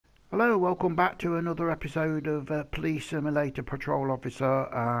Hello, welcome back to another episode of Police Simulator Patrol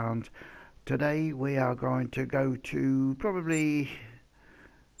Officer, and today we are going to go to probably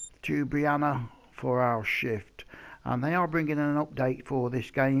to Brianna for our shift, and they are bringing an update for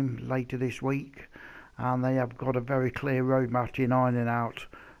this game later this week, and they have got a very clear roadmap in ironing out.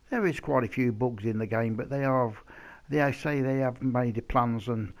 There is quite a few bugs in the game, but they say they have made the plans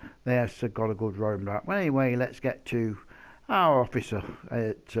and they have got a good roadmap. Well, anyway, let's get to our officer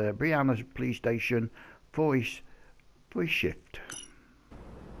at Brianna's police station for his shift.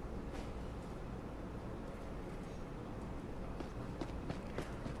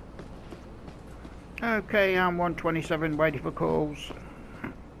 Okay, I'm 127 waiting for calls.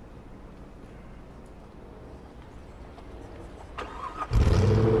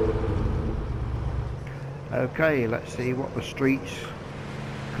 Okay, let's see what the streets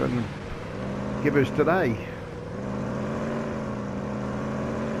can give us today.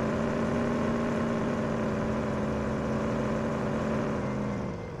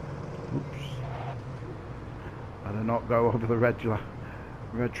 Better not go over the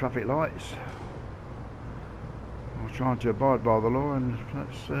red traffic lights. I'm trying to abide by the law, and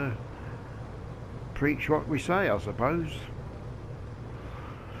let's preach what we say, I suppose.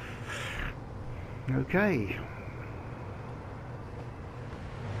 Okay.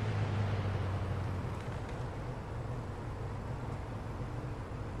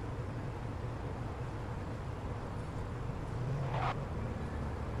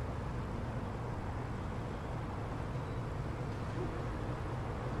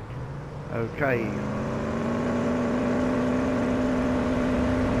 Okay.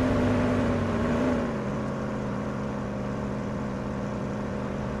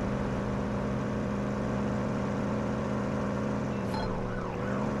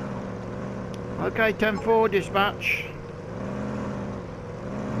 Okay, 10-4 dispatch.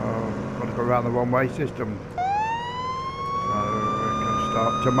 Oh, got to go around the one-way system. So we're going to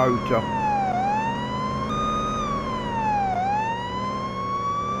start to motor.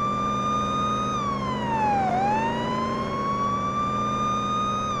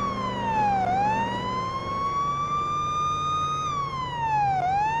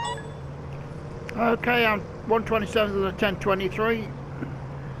 Okay, I'm 127 to the 1023.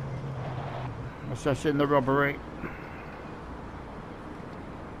 Assessing the robbery.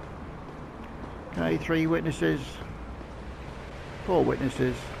 Okay, 3 witnesses. 4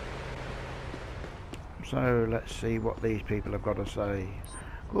 witnesses. So let's see what these people have got to say.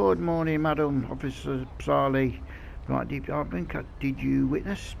 Good morning, Madam Officer SAELI. Right, department. Did you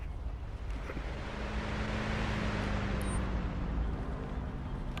witness?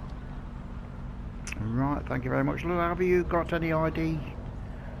 Right, thank you very much. Have you got any ID,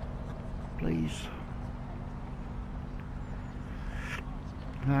 please?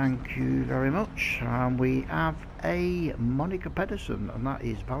 Thank you very much. We have a Monica Pedersen, and that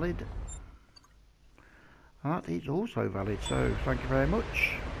is valid. That is also valid, so thank you very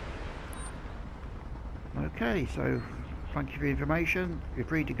much. Okay, so thank you for the information. You're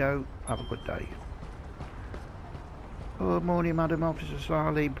free to go. Have a good day. Good morning, Madam Officer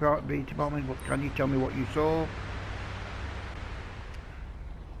SAELI, Private B Department. What can you tell me what you saw?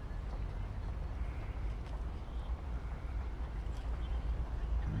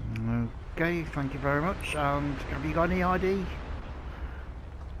 Okay, thank you very much. And have you got any ID?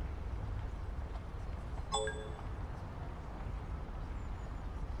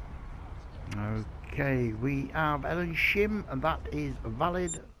 Okay, we have Ellen Shim, and that is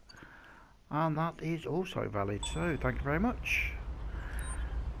valid. And that is also valid, so thank you very much.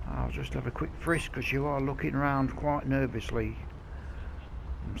 I'll just have a quick frisk because you are looking around quite nervously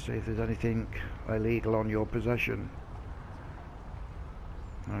and see if there's anything illegal on your possession.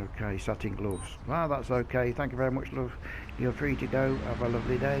 Okay, satin gloves. Well, that's okay. Thank you very much, love. You're free to go. Have a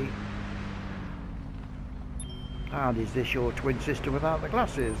lovely day. And is this your twin sister without the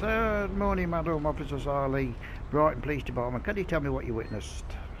glasses? Good morning, Madam Officer SAELI, Brighton Police Department. Can you tell me what you witnessed?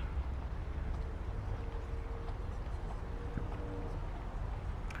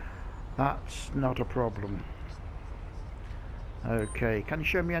 That's not a problem. Okay, can you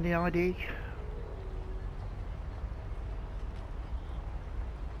show me any ID?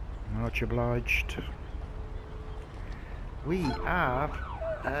 Much obliged. We have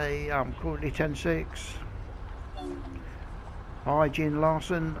I'm currently 10-6. Hygiene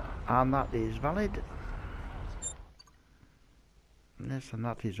Larson, and that is valid. Yes, and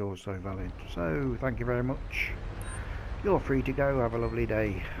that is also valid. So, thank you very much. You're free to go. Have a lovely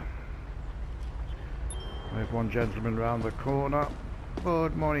day. We have one gentleman round the corner.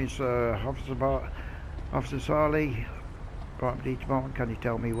 Good morning, sir. Officer SAELI, Property Department, can you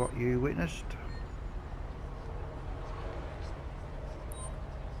tell me what you witnessed?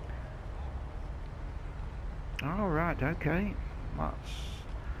 All right, okay,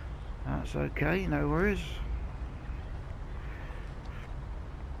 that's okay, no worries.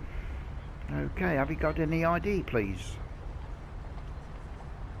 Okay, have you got any ID, please?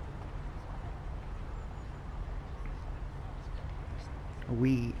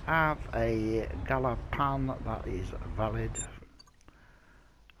 We have a Galapan that is valid.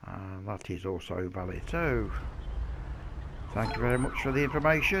 That is also valid. So, thank you very much for the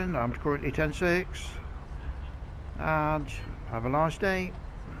information. I'm currently 10-6. And have a nice day.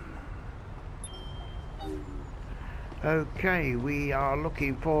 Okay, we are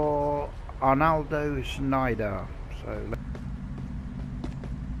looking for Arnaldo Snyder. So.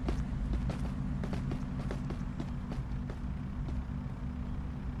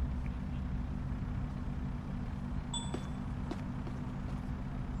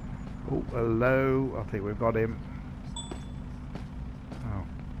 Oh, hello. I think we've got him. Oh.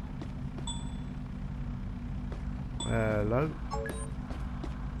 Hello.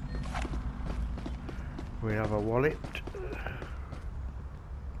 We have a wallet.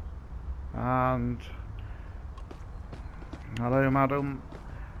 And hello, madam.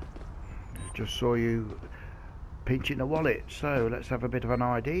 Just saw you pinching the wallet. So let's have a bit of an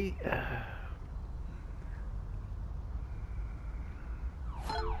ID.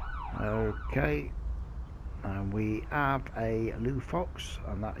 Okay, and we have a Lou Fox,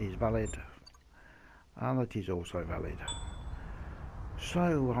 and that is valid, and that is also valid.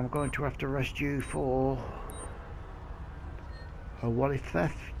 So I'm going to have to arrest you for a wallet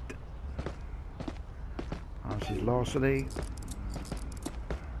theft. This is larceny.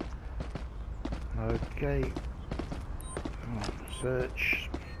 Okay, search.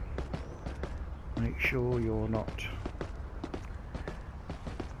 Make sure you're not.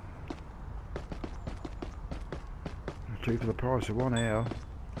 Two for the price of one here.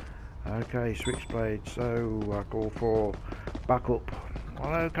 Okay, switchblade. So I call for backup.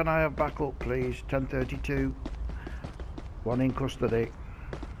 Hello, can I have backup, please? 1032. One in custody.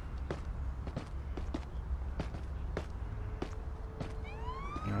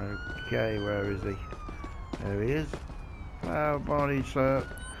 Okay, where is he? There he is. Well, morning, sir.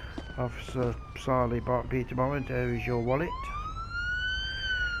 Officer SAELI, Peter Moment. There is your wallet.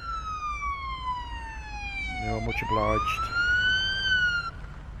 You're much obliged.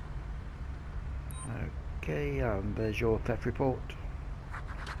 Okay, and there's your theft report.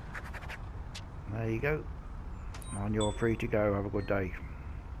 There you go. And you're free to go. Have a good day.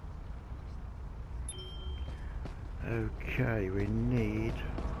 Okay, we need...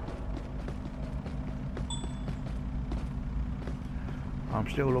 I'm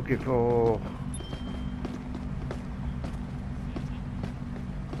still looking for...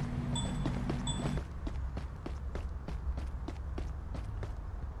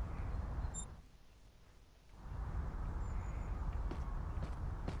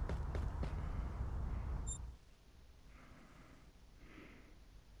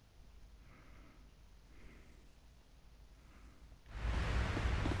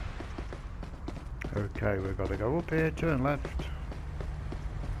 Okay, we've got to go up here, turn left.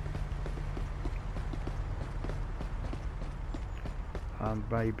 And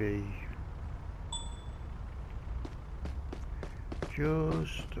maybe,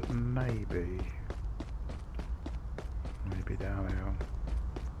 just maybe down here.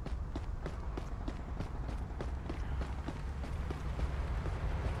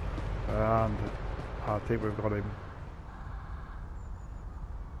 And I think we've got him.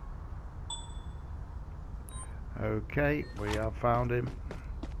 Okay, we have found him.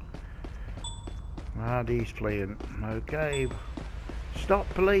 And he's fleeing. Okay. Stop,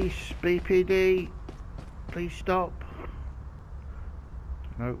 police, BPD. Please stop.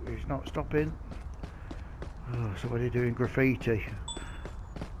 No, he's not stopping. Oh, somebody doing graffiti.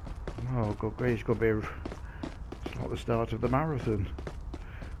 Oh, good grief, it's going to be... It's like the start of the marathon.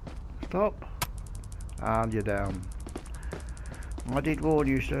 Stop. And you're down. I did warn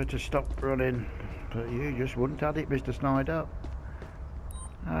you, sir, to stop running. But you just wouldn't have it, Mr. Snyder.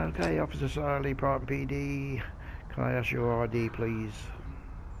 Okay, Officer SAELI, Private PD. Can I ask your ID, please?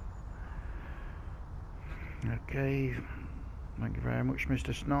 Okay. Thank you very much,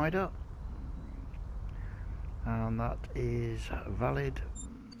 Mr. Snyder. And that is valid.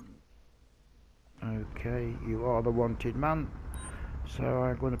 Okay, you are the wanted man. So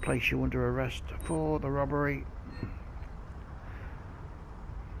I'm going to place you under arrest for the robbery.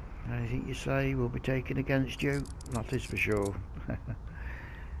 Anything you say will be taken against you. That is for sure.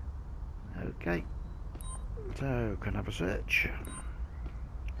 Okay. So, can I have a search?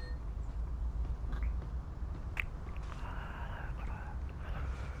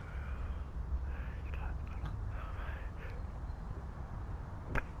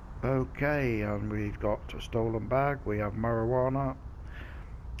 Okay, and we've got a stolen bag, we have marijuana.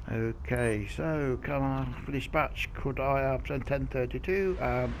 Okay, so can I, for dispatch, could I have a 1032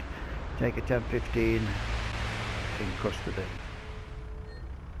 and take a 1015 in custody?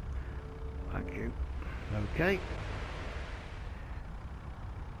 Thank you. Okay.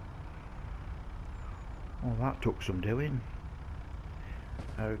 Well, that took some doing.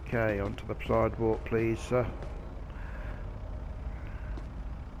 Okay, onto the sidewalk please, sir.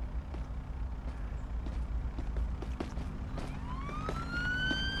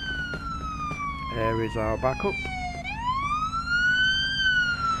 There is our backup.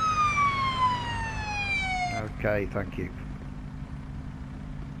 Okay, thank you.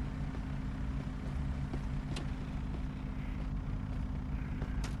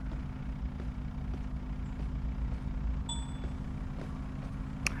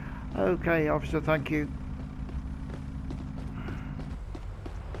 Okay, officer, thank you.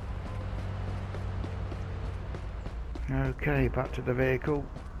 Okay, back to the vehicle.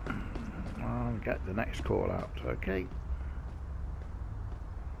 I'll get the next call out, okay.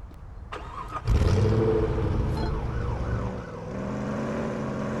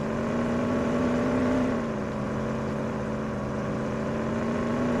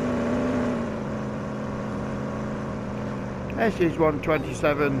 This is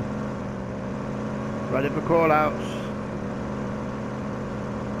 127, ready for call outs.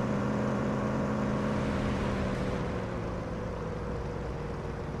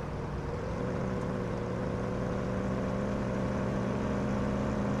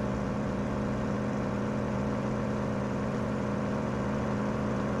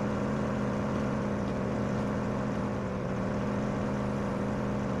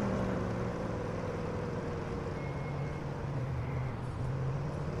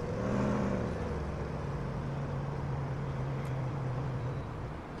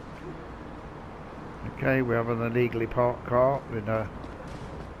 Okay, we have an illegally parked car with a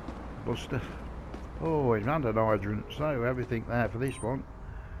buster. Oh, it's and an hydrant, so everything there for this one.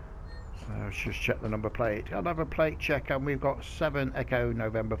 So let's just check the number plate. I'll have a plate check, and we've got 7 Echo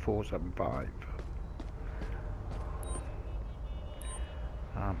November 475.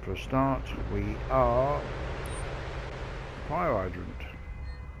 And for a start, we are fire hydrant.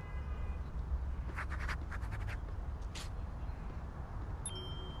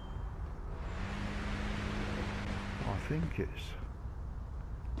 I think it's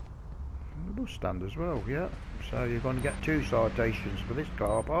the bus stand as well, yeah. So you're going to get 2 citations for this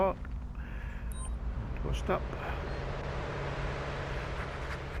car park. Bus stop.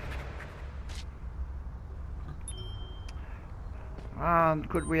 And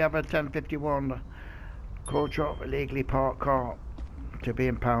could we have a 1051 call shop illegally parked car to be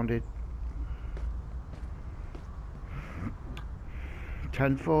impounded?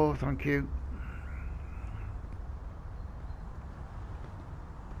 10-4, thank you.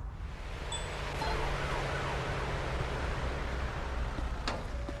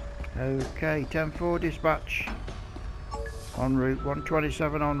 Okay, 10-4 dispatch. En route,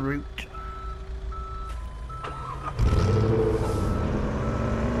 127 en route.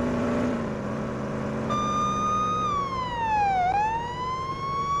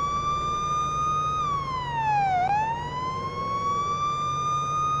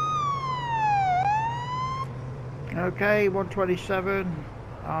 Okay, 127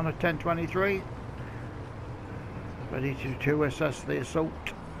 on a 1023. Ready to assess the assault.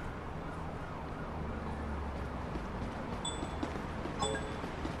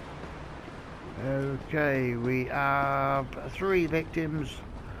 Okay, we have 3 victims.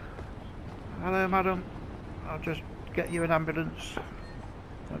 Hello, madam. I'll just get you an ambulance.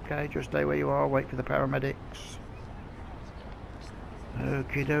 Okay, just stay where you are, wait for the paramedics.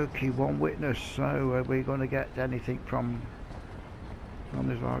 Okie dokie, 1 witness. So, are we going to get anything from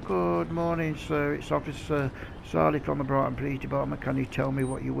this one? Good morning, sir. It's Officer SAELI from the Brighton Police Department. Can you tell me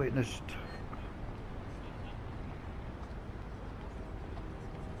what you witnessed?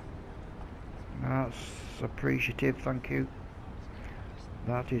 That's appreciative, thank you.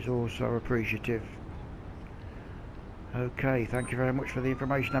 That is also appreciative. Okay, thank you very much for the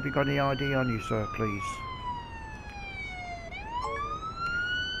information. Have you got any ID on you, sir, please?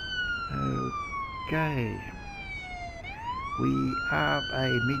 Okay. We have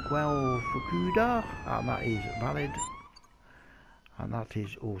a Miguel Fukuda, and that is valid. And that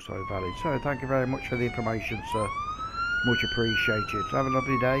is also valid. So, thank you very much for the information, sir. Much appreciated. Have a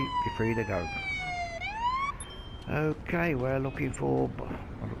lovely day. You're free to go. Okay, we're looking for,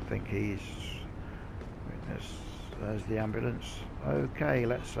 I don't think he's witness. There's the ambulance. Okay,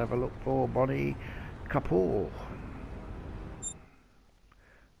 let's have a look for Bonnie Kapoor.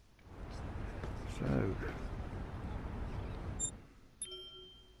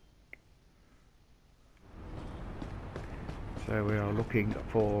 So we are looking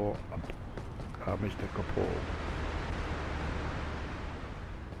for Mr. Kapoor.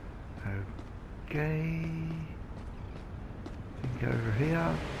 Okay, I think over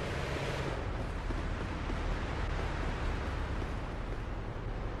here.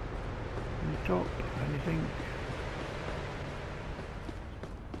 Any top? Anything?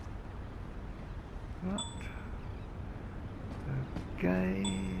 What? Okay.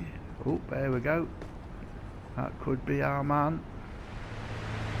 Oh, there we go. That could be our man.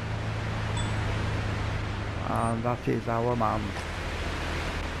 And that is our man.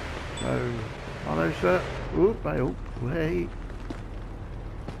 So, hello sir. Oop, I hope. Wait.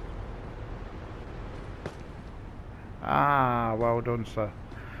 Ah, well done sir.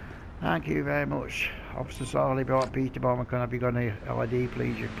 Thank you very much. Officer SAELI, Bright Peter Bomber, can I have you got any ID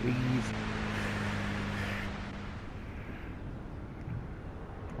please, please?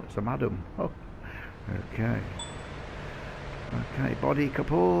 What's the madam? Oh, okay. Okay, Body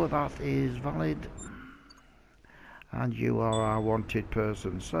Kapoor, that is valid. And you are our wanted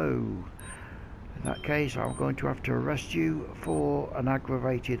person. So, in that case, I'm going to have to arrest you for an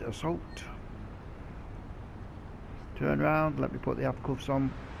aggravated assault. Turn around, let me put the handcuffs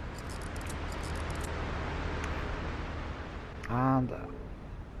on. And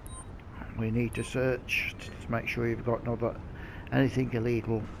we need to search to make sure you've got anything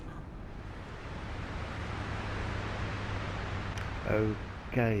illegal.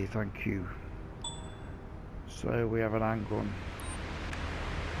 Okay, thank you. So we have an handgun.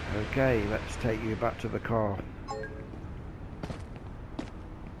 Okay, let's take you back to the car.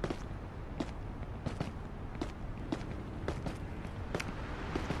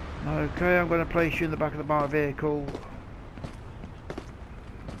 Okay, I'm going to place you in the back of my vehicle.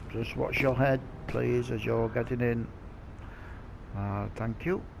 Just watch your head, please, as you're getting in. Thank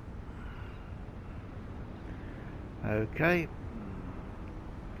you. Okay.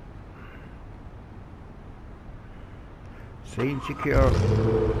 Scene secure.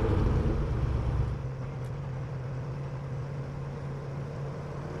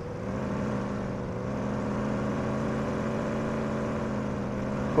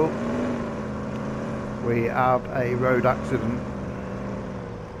 Oh, we have a road accident.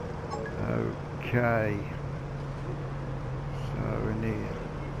 Okay. So we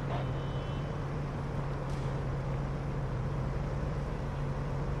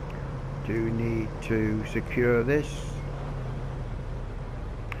need to secure this.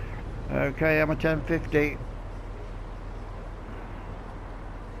 Okay, I'm a 1050.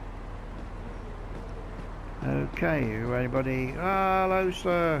 Okay, anybody? Hello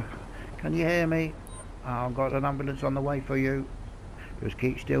sir, can you hear me? I've got an ambulance on the way for you. Just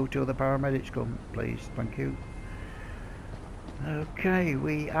keep still till the paramedics come, please. Thank you. Okay,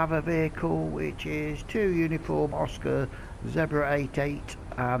 we have a vehicle which is 2 uniform Oscar Zebra 88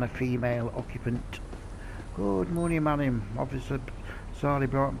 and a female occupant. Good morning, madam. Officer SAELI,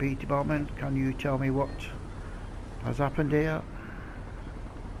 Brighton Police Department. Can you tell me what has happened here?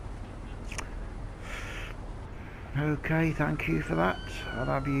 Okay, thank you for that. And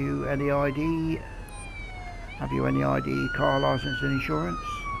have you any ID? Have you any ID, car license and insurance?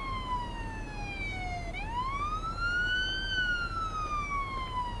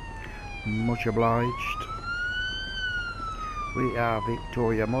 Much obliged. We are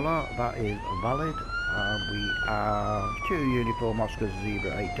Victoria Muller, that is valid. We are 2 uniform Oscar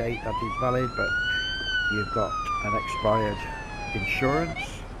Zebra 88, that is valid, but you've got an expired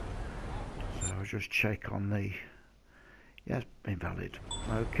insurance. So I'll just check on the, yes, invalid.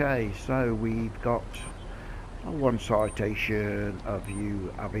 Okay, so we've got one citation of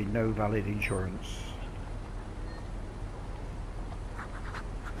you having no valid insurance.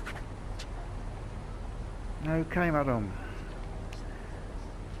 Okay, madam.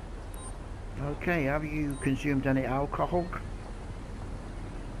 Okay, have you consumed any alcohol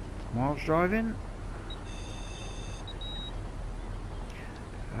whilst driving?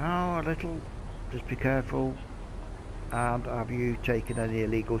 Oh, a little. Just be careful. And have you taken any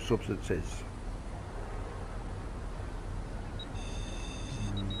illegal substances?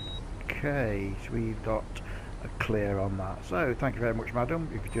 Okay, so we've got a clear on that. So, thank you very much, madam.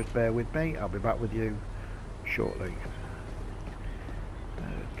 If you just bear with me, I'll be back with you shortly.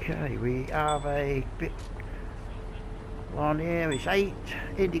 Okay, we have a bit on here. It's 8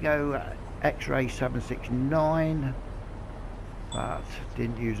 Indigo X-ray 769. That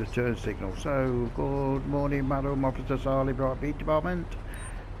didn't use a turn signal. So, good morning, Madam Officer SAELI, Bright Beat Department.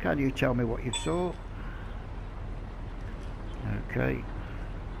 Can you tell me what you saw? Okay.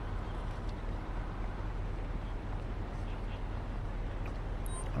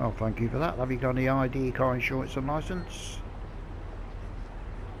 Oh, thank you for that. Have you got any ID, car insurance and licence?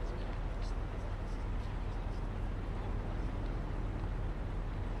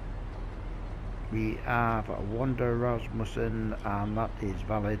 We have Wanda Rasmussen, and that is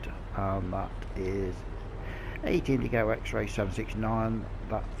valid, and that is 8 Indigo X-ray 769.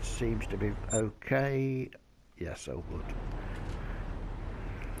 That seems to be okay. Yes, so good.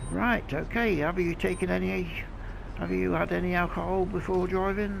 Right, okay. Have you had any alcohol before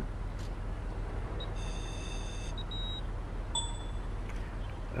driving?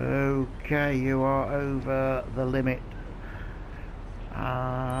 Okay, you are over the limit.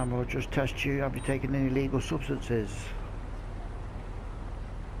 We'll just test you. Have you taken any illegal substances?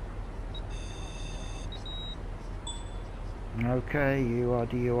 Okay, you are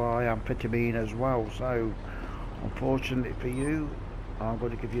DUI amphetamine as well, so unfortunately for you, I'm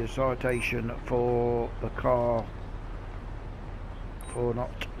going to give you a citation for the car for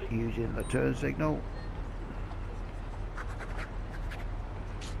not using the turn signal.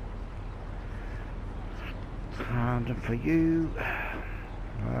 And for you,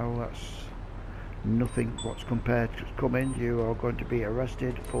 well, that's nothing what's compared to coming. You are going to be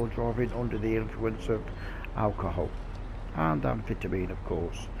arrested for driving under the influence of alcohol and amphetamine, of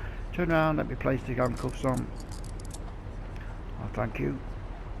course. Turn around, let me place the handcuffs on. Oh, thank you.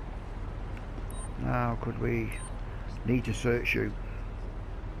 Now, could we need to search you?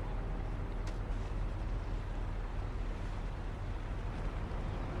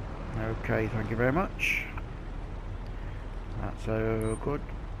 Okay, thank you very much. That's good.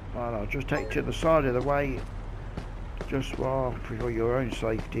 Well, I'll just take to the side of the way, just for your own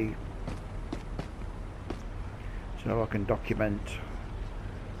safety, so I can document.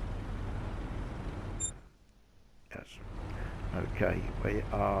 Yes. Okay, we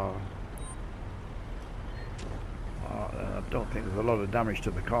are. I don't think there's a lot of damage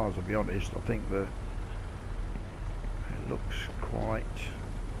to the cars, to be honest. I think it looks quite.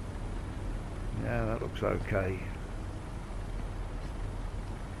 Yeah, that looks okay.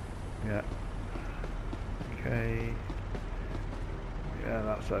 Yeah. Okay. Yeah,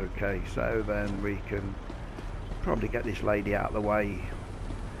 that's okay. So then we can probably get this lady out of the way.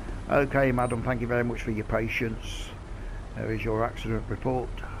 Okay, madam, thank you very much for your patience. There is your accident report.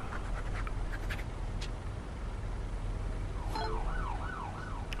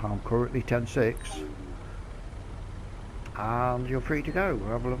 I'm currently 10-6. And you're free to go.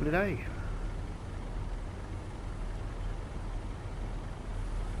 Have a lovely day.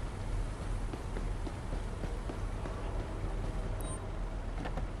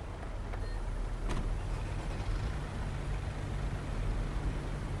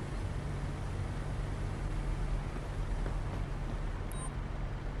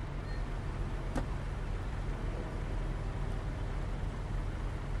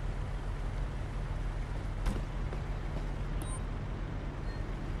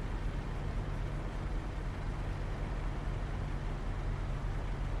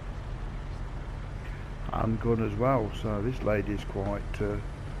 And gun as well, so this lady's quite where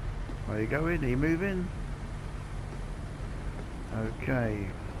are you going? Are you moving? Okay.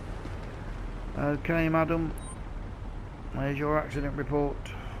 Okay, madam, there's your accident report.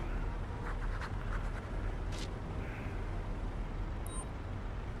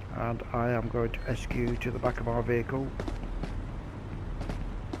 And I am going to escort you to the back of our vehicle.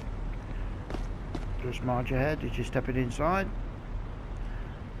 Just mind your head as you're stepping inside.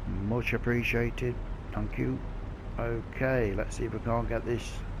 Much appreciated. Thank you. Okay, let's see if we can't get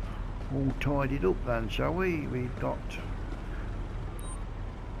this all tidied up then, shall we? We've got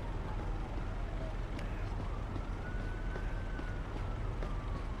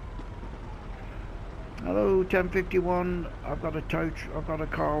hello, 1051. I've got a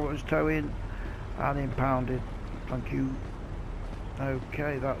car that was towing and impounded. Thank you.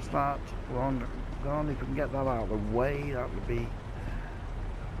 Okay, that's that. Gone. If we can get that out of the way, that would be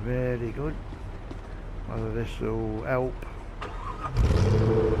very good. Whether this will help.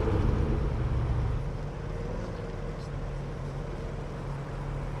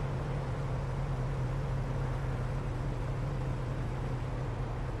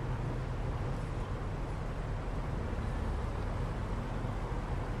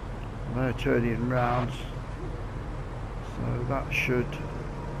 They're turning round, so that should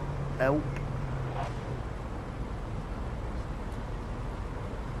help.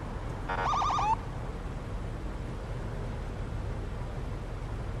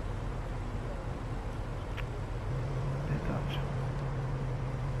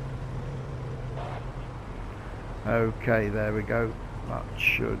 Okay, there we go. That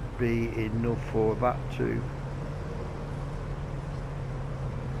should be enough for that too.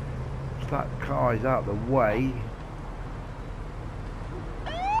 So that car is out of the way.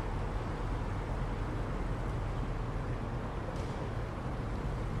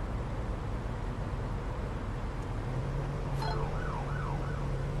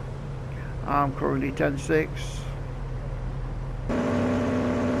 I'm currently 10-6.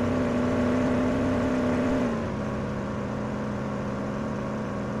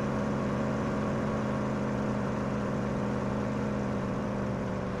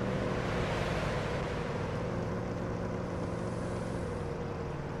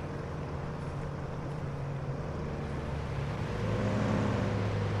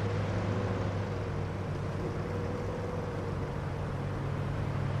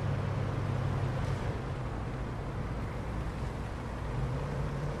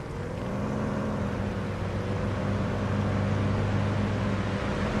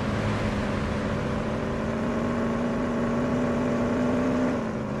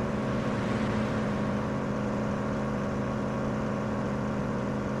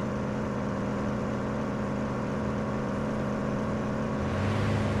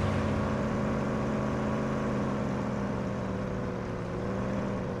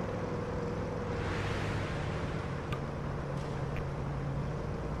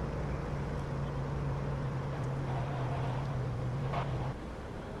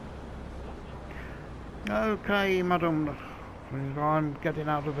 Okay, madam, I'm getting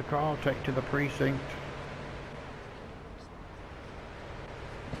out of the car. I'll take to the precinct.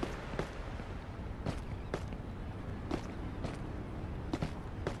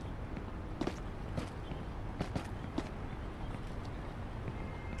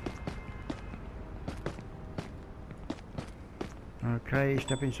 Okay,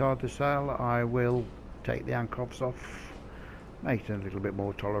 step inside the cell. I will take the handcuffs off, make it a little bit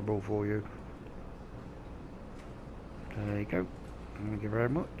more tolerable for you. There you go. Thank you very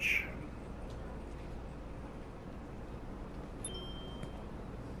much.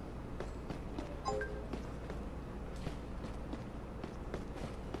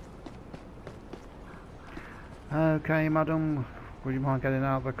 Okay, madam, would you mind getting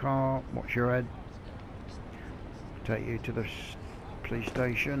out of the car? Watch your head. Take you to the police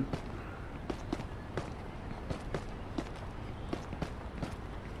station.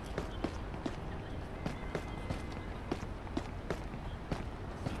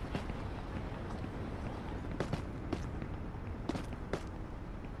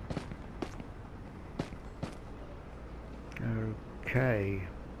 Okay.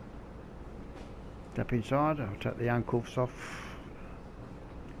 Step inside, I'll take the handcuffs off.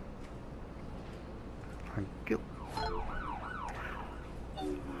 Thank you.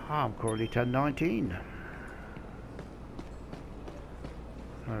 I'm currently 10-19.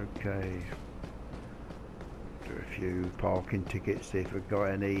 Okay. Do a few parking tickets, see if we've got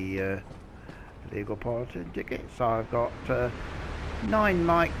any illegal parking tickets. So I've got 9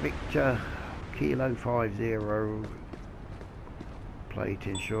 Mike Victor Kilo 50. Plate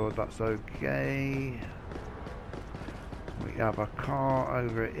insured, that's okay. We have a car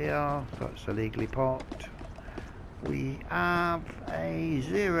over here, that's illegally parked. We have a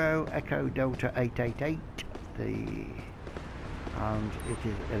 0 Echo Delta 888, and it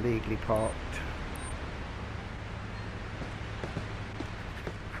is illegally parked.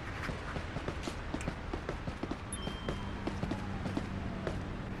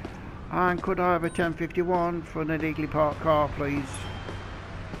 And could I have a 1051 for an illegally parked car, please?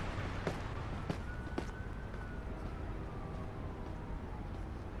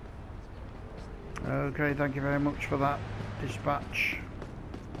 Okay, thank you very much for that dispatch.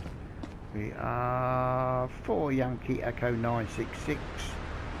 We are 4 Yankee Echo 966.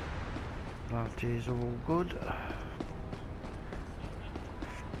 That is all good.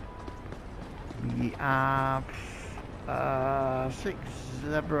 We have 6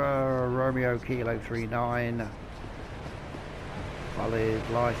 Zebra Romeo Kilo 39. Valid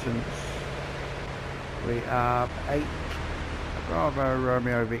license. We have 8 Bravo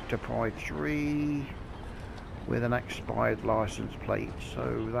Romeo Victor 53 with an expired license plate,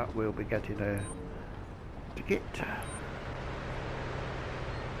 so that will be getting a ticket.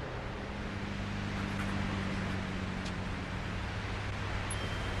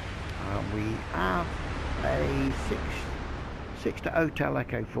 We have a 6 to Hotel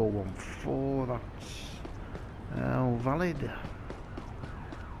Echo 414, that's valid.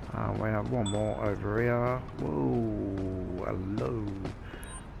 We have one more over here. Whoa, hello.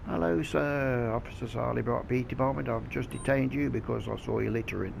 Hello sir, Officer SAELI, Bright Beat Department. I've just detained you because I saw you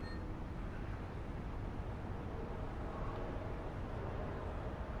littering.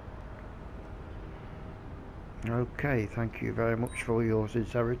 Okay, thank you very much for your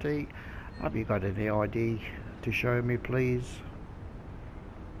sincerity. Have you got any ID to show me, please?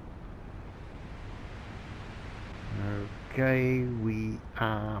 Okay, we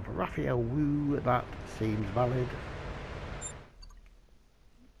have Raphael Wu, that seems valid.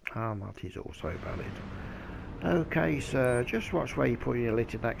 And that is also valid. Okay, sir, just watch where you put your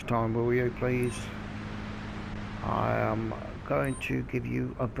litter next time, will you, please? I am going to give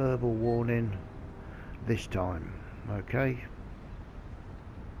you a verbal warning this time, okay?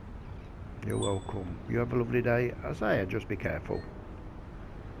 You're welcome. You have a lovely day. I say, just be careful.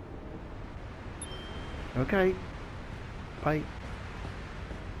 Okay, bye.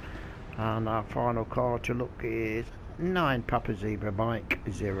 And our final car to look is 9 Papa Zebra Mike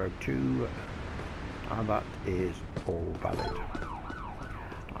 02, and that is all valid.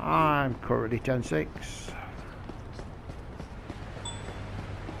 I'm currently 10-6.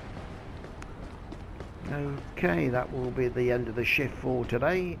 Okay, that will be the end of the shift for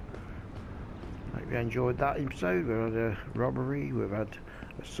today. Hope you enjoyed that episode. We've had a robbery, we've had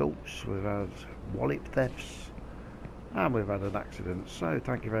assaults, we've had wallet thefts, and we've had an accident. So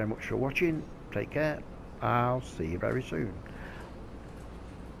thank you very much for watching. Take care. I'll see you very soon.